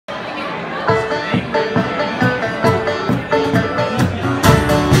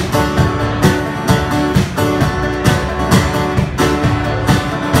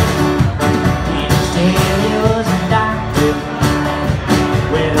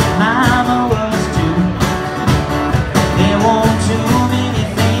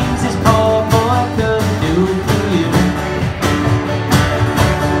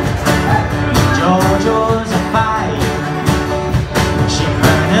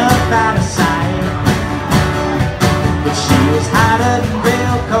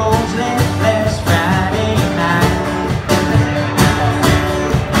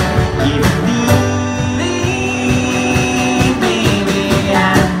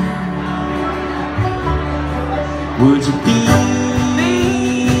Would you be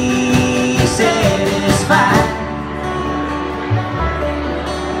satisfied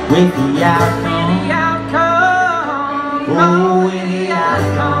with the outcome? Oh, with the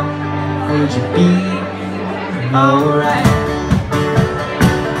outcome, would you be alright?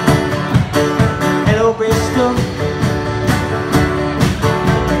 Hello, Bristol.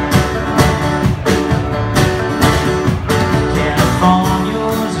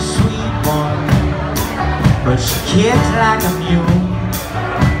 California's a sweet one, but she kicked like a mule.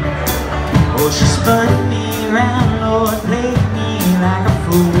 Oh, she spun me round, Lord, played me like a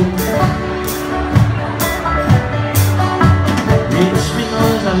fool.